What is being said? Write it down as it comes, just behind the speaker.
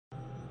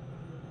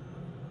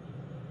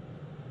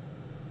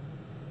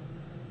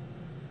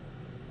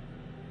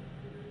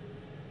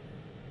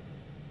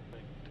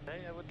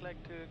Today I would like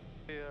to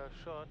give you a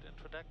short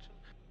introduction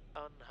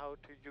on how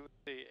to use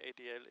the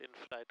ADL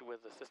in-flight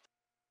weather system.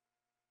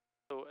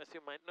 So as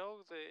you might know,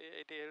 the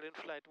ADL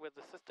in-flight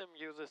weather system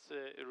uses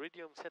the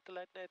Iridium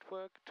satellite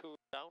network to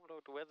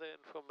download weather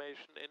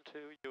information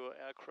into your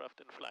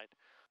aircraft in flight.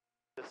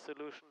 The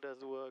solution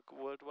does work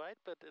worldwide,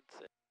 but it's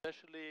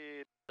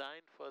especially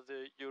designed for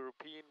the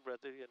European,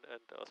 Brazilian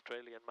and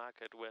Australian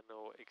market where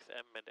no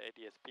XM and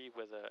ADSB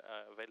weather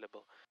are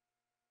available.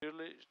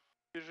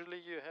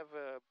 Usually you have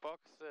a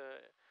box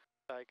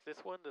like this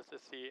one. This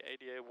is the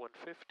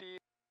ADL190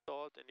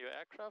 installed in your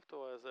aircraft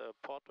or as a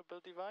portable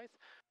device,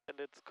 and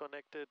it's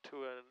connected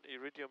to an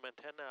Iridium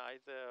antenna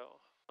either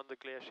on the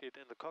glare sheet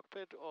in the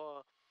cockpit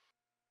or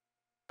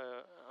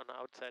an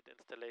outside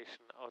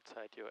installation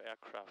outside your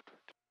aircraft.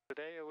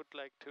 Today I would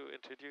like to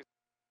introduce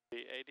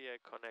the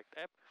ADLConnect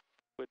app,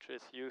 which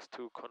is used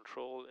to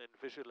control and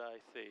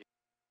visualize the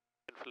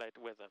in-flight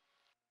weather.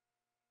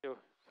 Your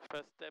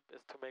first step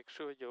is to make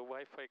sure your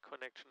Wi-Fi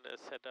connection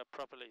is set up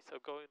properly. So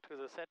go into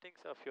the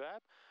settings of your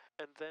app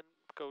and then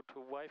go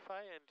to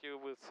Wi-Fi, and you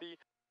will see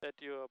that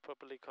you are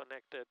properly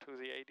connected to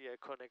the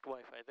ADLConnect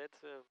Wi-Fi. That's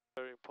a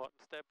very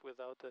important step.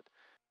 Without it,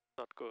 it's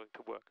not going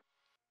to work.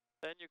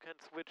 Then you can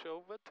switch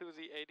over to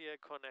the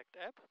ADLConnect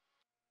app.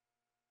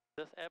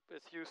 This app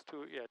is used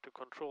to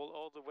control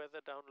all the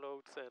weather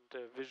downloads and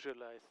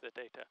visualize the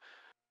data.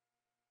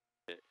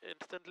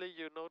 Instantly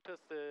you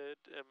notice the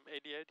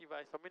ADL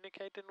device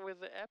communicating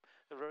with the app.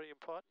 And very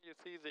important, you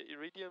see the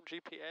Iridium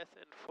GPS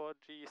and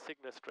 4G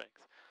signal strength.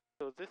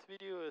 So this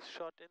video is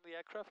shot in the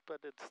aircraft,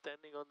 but it's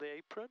standing on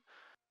the apron.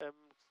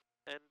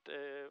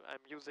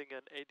 I'm using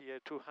an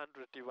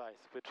ADL200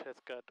 device, which has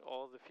got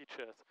all the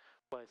features,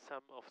 while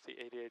some of the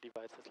ADL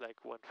devices like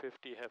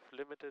 150 have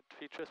limited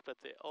features,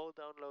 but they all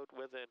download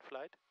weather in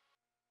flight.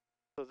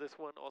 So this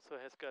one also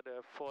has got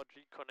a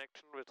 4G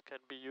connection, which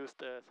can be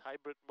used as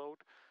hybrid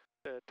mode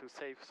to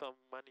save some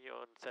money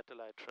on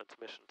satellite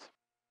transmissions.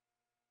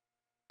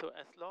 So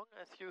as long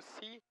as you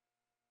see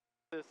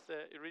this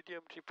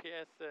Iridium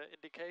GPS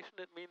indication,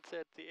 it means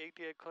that the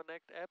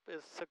ADLConnect app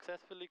is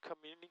successfully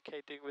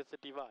communicating with the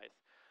device.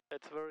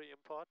 That's very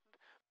important,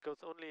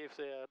 because only if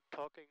they are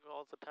talking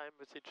all the time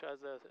with each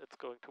other, it's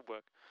going to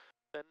work.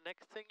 The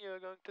next thing you're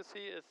going to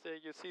see is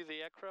you see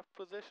the aircraft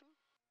position.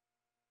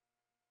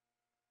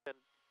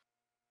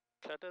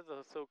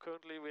 And so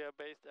currently we are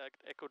based at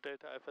Echo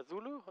Delta Alpha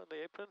Zulu on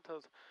the apron.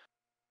 So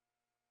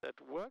that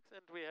works,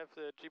 and we have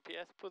the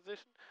GPS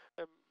position.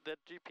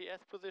 That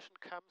GPS position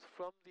comes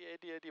from the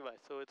ADL device,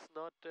 so it's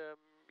not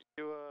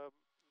your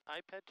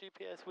iPad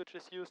GPS which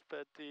is used,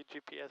 but the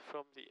GPS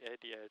from the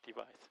ADL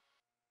device.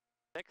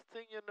 Next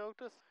thing you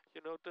notice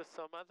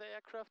some other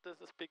aircraft. This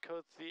is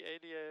because the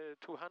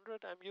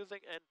ADL200 I'm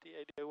using and the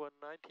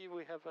ADL190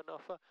 we have an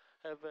offer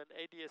have an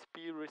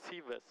ADSB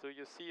receiver. So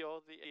you see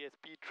all the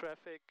ADSB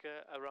traffic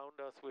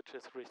around us which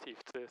is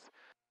received. This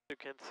you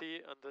can see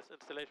on this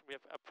installation we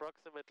have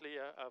approximately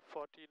a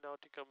 40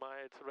 nautical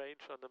miles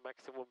range on the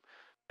maximum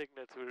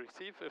signals we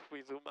receive. If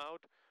we zoom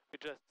out,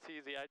 we just see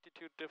the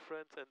altitude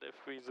difference, and if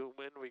we zoom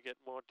in, we get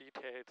more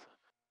details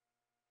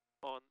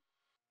on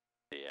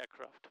the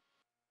aircraft.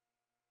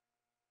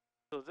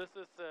 So this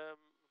is the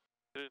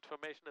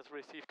information is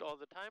received all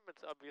the time.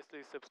 It's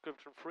obviously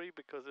subscription free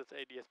because it's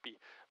ADSB.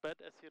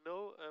 But as you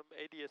know,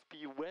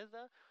 ADSB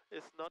weather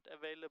is not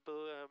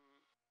available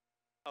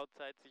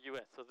outside the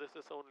US. So this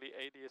is only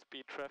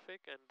ADSB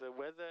traffic, and the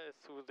weather is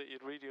through the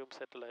Iridium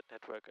satellite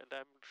network. And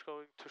I'm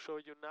going to show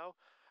you now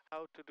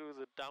how to do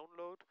the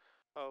download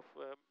of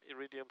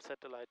Iridium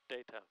satellite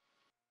data.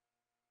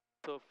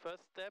 So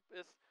first step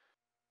is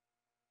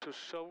to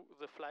show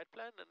the flight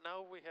plan, and now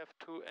we have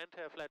to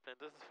enter a flight plan.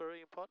 This is very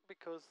important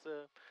because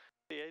the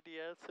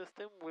ADL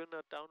system will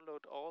not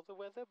download all the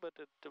weather, but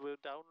it will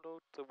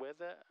download the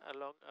weather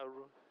along a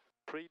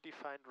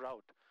predefined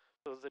route.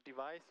 So the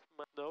device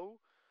must know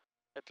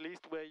at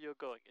least where you're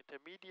going.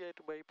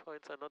 Intermediate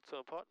waypoints are not so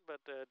important,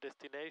 but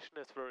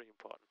destination is very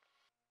important.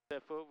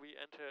 Therefore, we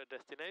enter a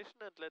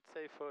destination, and let's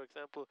say, for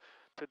example,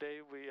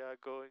 today we are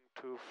going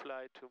to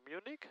fly to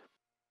Munich.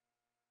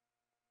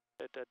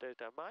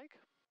 Delta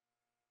Mike.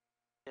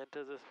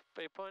 Enter this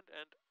waypoint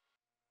and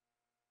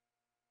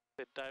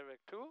hit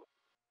direct to,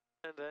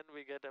 and then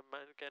we get a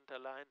magenta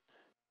line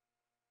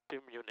to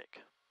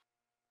Munich.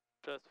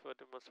 Just for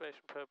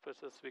demonstration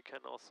purposes, we can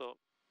also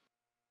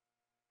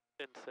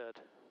insert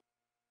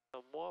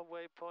some more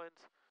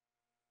waypoints.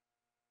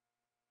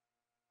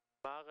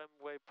 Marem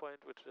waypoint,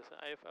 which is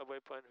an IFR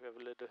waypoint, we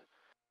have a little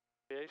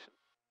variation.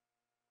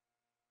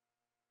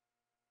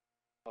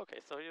 Okay,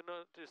 so you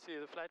see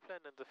the flight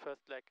plan, and the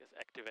first leg is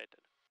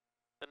activated.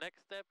 The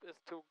next step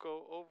is to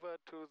go over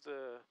to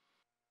the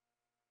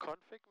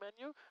config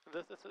menu.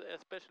 This is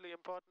especially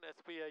important as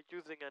we are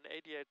using an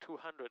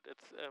ADL200.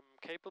 It's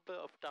capable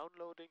of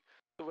downloading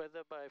the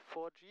weather by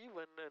 4G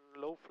when in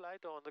low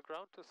flight or on the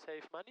ground to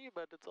save money,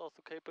 but it's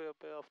also capable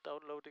of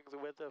downloading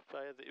the weather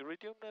via the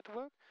Iridium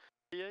network.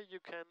 Here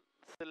you can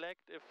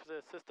select if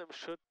the system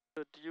should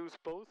should use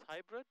both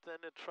hybrid,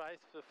 then it tries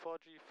the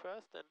 4G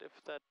first, and if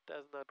that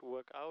does not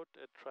work out,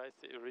 it tries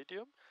the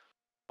Iridium.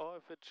 Or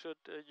if it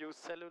should use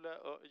cellular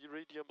or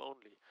Iridium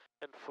only.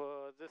 And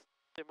for this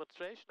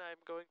demonstration,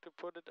 I'm going to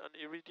put it on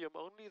Iridium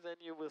only, then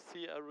you will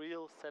see a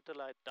real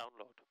satellite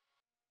download.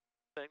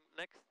 The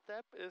next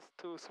step is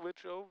to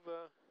switch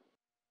over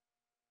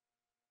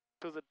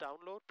to the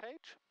download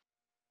page.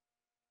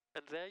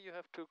 And there you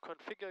have to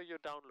configure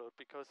your download,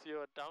 because you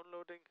are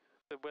downloading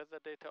the weather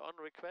data on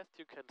request.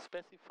 You can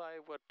specify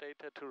what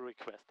data to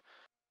request.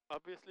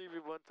 Obviously, we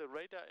want the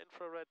radar,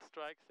 infrared,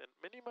 strikes, and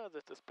minima.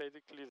 This is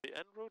basically the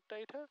en route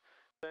data.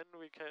 Then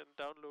we can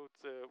download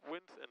the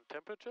winds and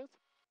temperatures.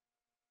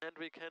 And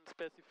we can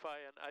specify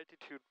an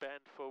altitude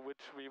band for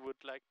which we would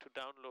like to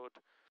download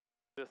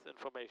this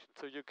information.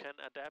 So you can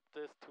adapt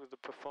this to the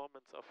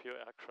performance of your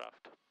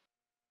aircraft.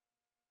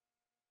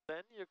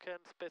 Then you can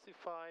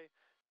specify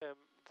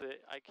the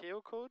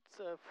ICAO codes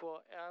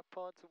for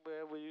airports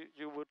where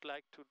you would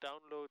like to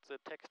download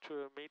the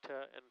texture,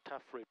 meter, and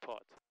TAF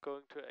reports.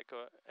 Going to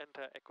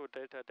enter Echo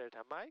Delta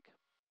Delta Mike,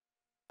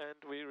 and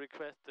we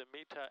request the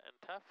meter and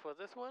TAF for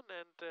this one.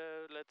 And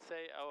let's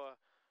say our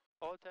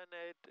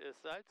alternate is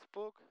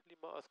Salzburg,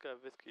 Lima Oscar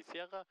Whiskey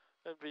Sierra,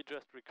 and we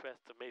just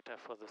request the meter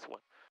for this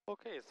one.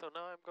 Okay, so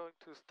now I'm going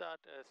to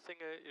start a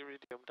single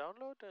Iridium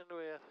download, and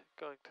we are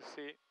going to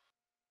see.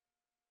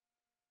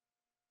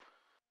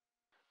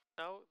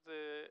 Now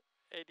the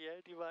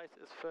ADL device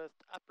is first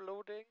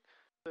uploading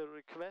the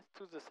request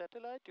to the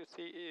satellite. You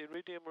see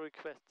Iridium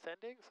request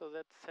sending, so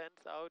that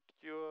sends out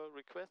your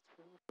request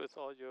with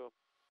all your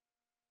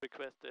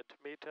requested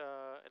meter,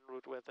 en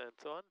route weather, and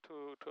so on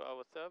to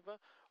our server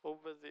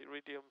over the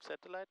Iridium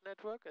satellite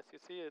network. As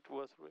you see, it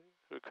was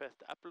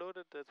request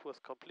uploaded, this was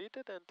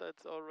completed, and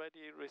it's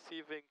already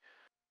receiving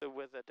the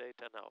weather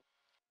data now.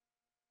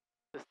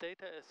 This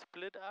data is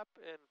split up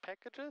in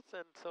packages,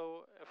 and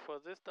so for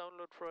this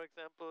download, for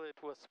example, it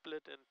was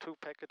split in 2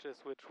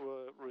 packages which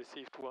were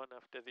received one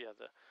after the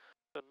other.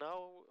 So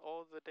now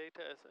all the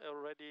data is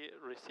already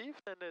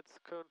received, and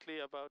it's currently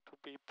about to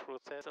be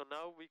processed. So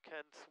now we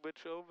can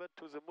switch over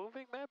to the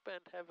moving map and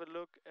have a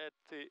look at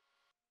the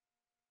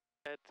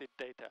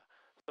data.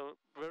 So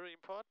very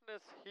important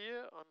is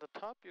here on the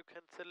top you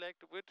can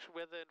select which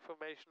weather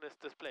information is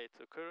displayed.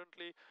 So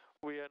currently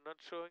we are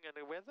not showing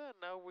any weather, and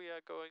now we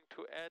are going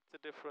to add the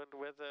different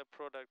weather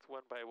products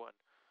one by one.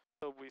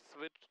 So we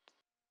switched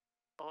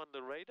on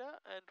the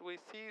radar, and we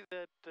see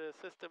that the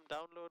system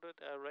downloaded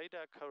a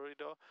radar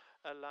corridor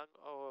along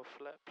our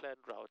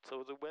planned route.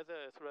 So the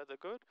weather is rather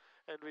good,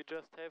 and we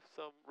just have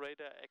some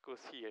radar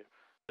echoes here.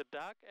 The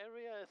dark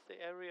area is the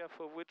area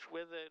for which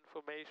weather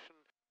information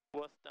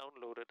was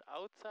downloaded.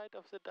 Outside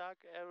of the dark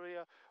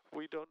area,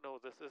 we don't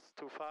know. This is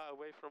too far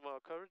away from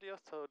our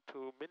corridor, so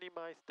to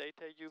minimize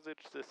data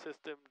usage, the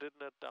system did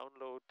not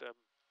download the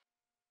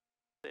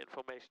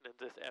information in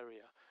this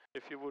area.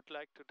 If you would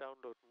like to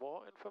download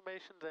more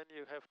information, then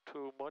you have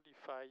to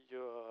modify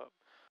your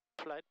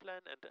flight plan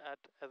and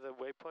add other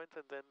waypoints,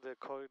 and then the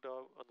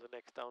corridor on the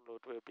next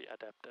download will be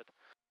adapted.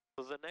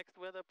 So the next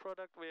weather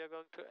product we are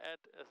going to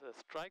add is a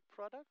strike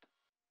product.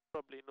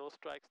 Probably no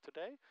strikes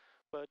today,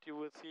 but you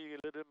will see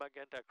little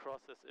magenta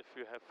crosses if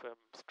you have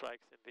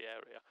strikes in the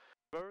area.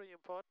 Very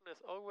important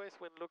is always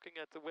when looking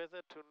at the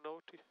weather to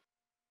note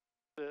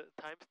the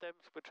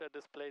timestamps which are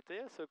displayed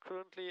there. So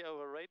currently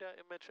our radar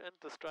image and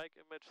the strike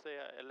image, they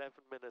are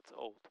 11 minutes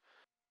old.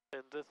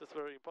 And this is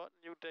very important.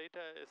 New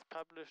data is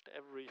published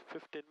every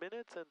 15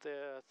 minutes, and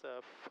there's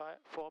a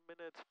 4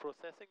 minutes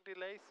processing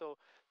delay. So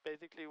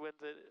basically when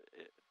the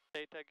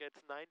data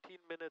gets 19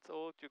 minutes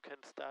old, you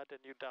can start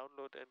a new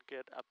download and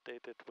get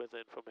updated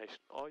weather information.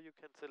 Or you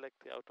can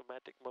select the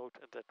automatic mode,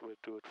 and that will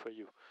do it for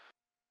you.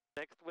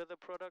 Next weather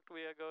product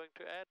we are going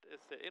to add is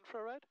the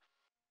infrared.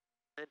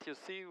 And you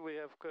see we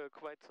have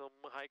quite some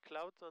high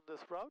clouds on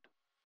this route,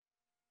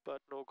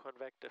 but no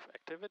convective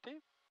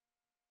activity.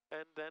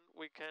 And then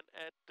we can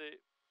add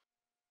the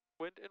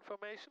wind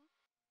information.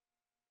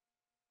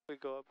 We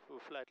go up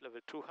to flight level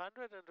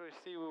 200, and we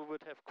see we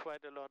would have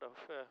quite a lot of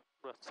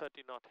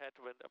 30 knot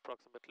headwind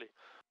approximately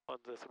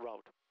on this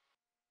route.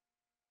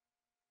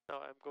 Now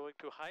I'm going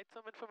to hide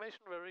some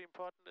information. Very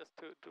important is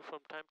to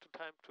from time to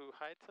time to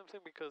hide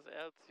something, because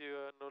else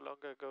you're no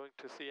longer going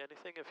to see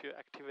anything if you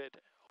activate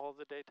all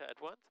the data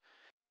at once.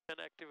 You can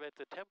activate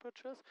the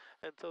temperatures,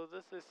 and so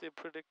this is the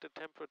predicted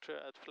temperature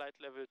at flight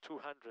level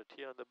 200.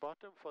 Here on the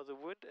bottom for the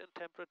wind and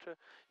temperature,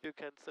 you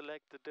can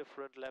select the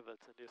different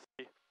levels, and you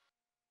see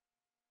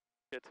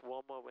it's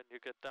warmer when you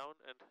get down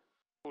and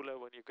cooler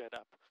when you get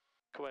up.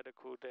 Quite a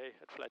cool day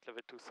at flight level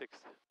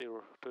 260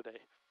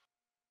 today.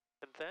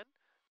 And then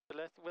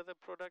the last weather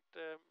product,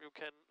 you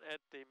can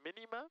add the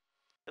minima,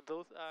 and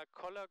those are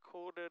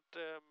color-coded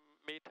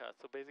meter.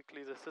 So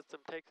basically the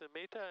system takes a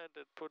meter and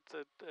it puts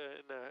it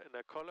in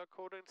a color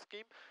coding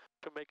scheme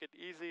to make it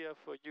easier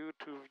for you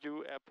to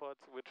view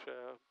airports which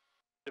are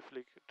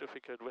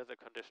difficult weather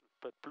conditions.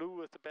 But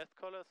blue is the best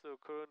color, so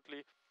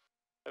currently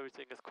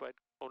everything is quite,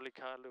 only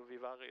Carlo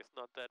Vivare is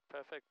not that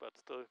perfect, but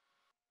still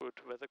good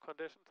weather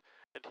conditions.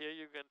 And here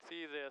you can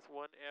see there's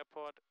one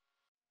airport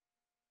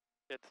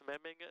that's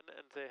Memmingen,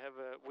 and they have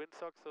a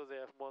windsock, so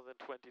they have more than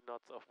 20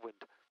 knots of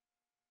wind.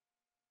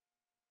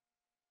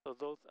 So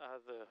those are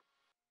the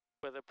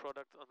weather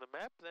products on the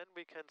map. Then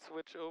we can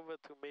switch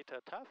over to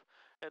MetaTAF,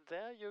 and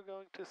there you're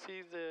going to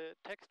see the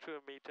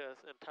texture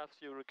meters and TAFs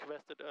you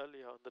requested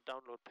earlier on the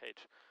download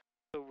page.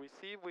 So we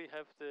see we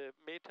have the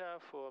meta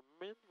for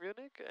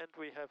Munich, and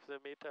we have the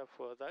meta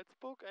for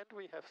Salzburg, and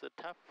we have the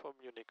TAF for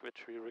Munich,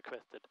 which we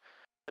requested.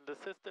 And the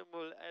system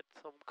will add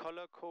some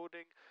color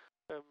coding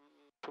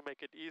to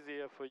make it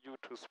easier for you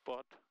to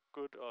spot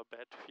good or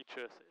bad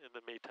features in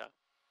the meta.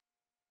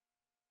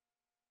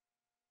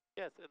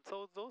 Yes, and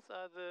so those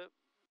are the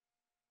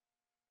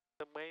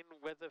main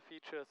weather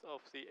features of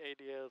the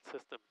ADL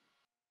system.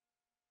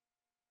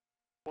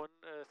 One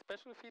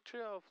special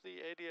feature of the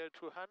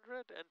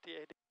ADL200 and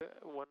the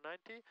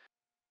ADL190,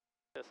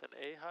 there's an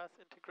AHAS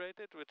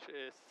integrated, which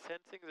is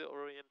sensing the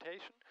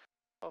orientation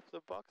of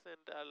the box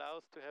and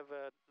allows to have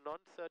a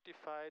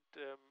non-certified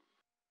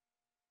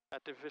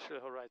artificial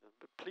horizon.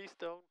 But please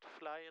don't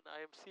fly in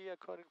IMC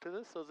according to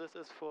this, so this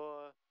is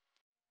for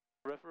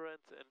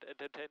reference and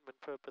entertainment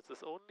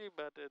purposes only,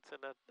 but it's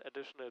an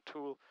additional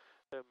tool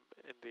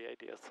in the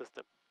ADL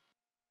system.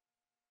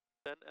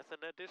 Then as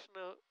an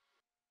additional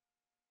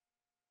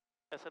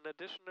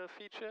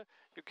feature,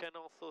 you can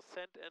also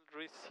send and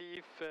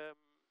receive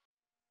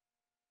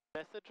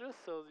messages,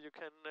 so you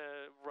can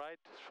write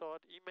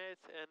short emails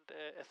and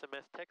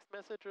SMS text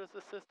messages to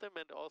the system,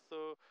 and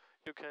also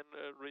you can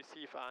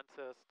receive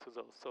answers to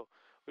those. So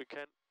we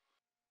can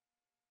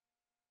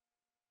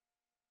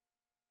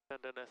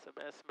send an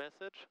SMS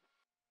message,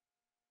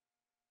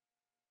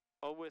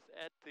 always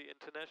add the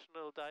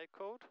international die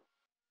code.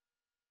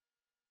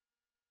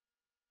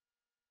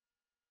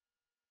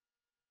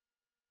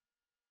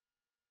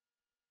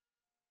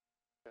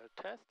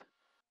 Test,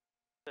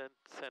 then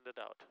send it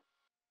out.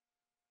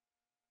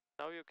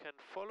 Now you can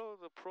follow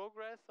the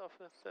progress of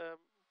this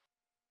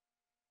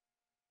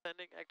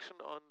sending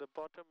action on the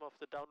bottom of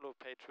the download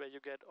page, where you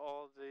get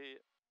all the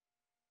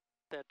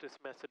status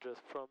messages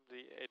from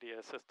the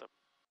ADL system.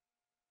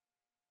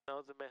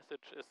 Now the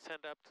message is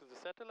sent up to the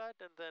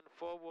satellite and then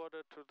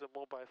forwarded to the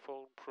mobile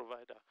phone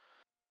provider.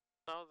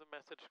 Now the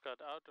message got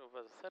out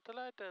over the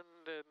satellite,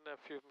 and in a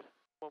few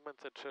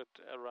moments it should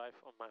arrive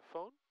on my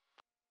phone.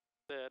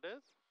 There it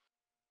is.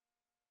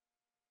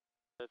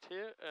 That's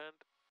here, and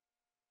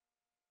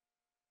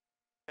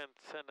can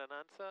send an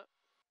answer.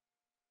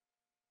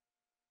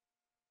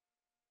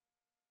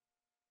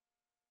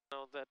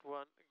 Now that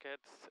one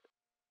gets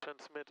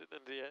transmitted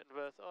in the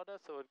inverse order,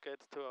 so it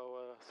gets to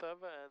our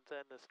server and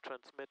then is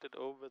transmitted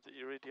over the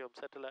Iridium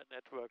satellite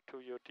network to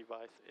your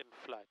device in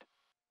flight.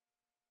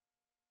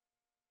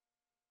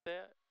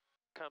 There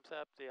comes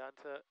up the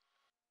answer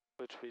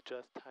which we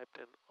just typed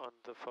in on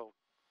the phone.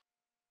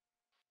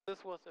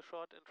 This was a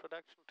short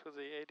introduction to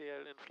the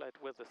ADL in-flight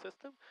weather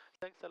system.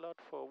 Thanks a lot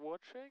for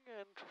watching,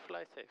 and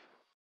fly safe.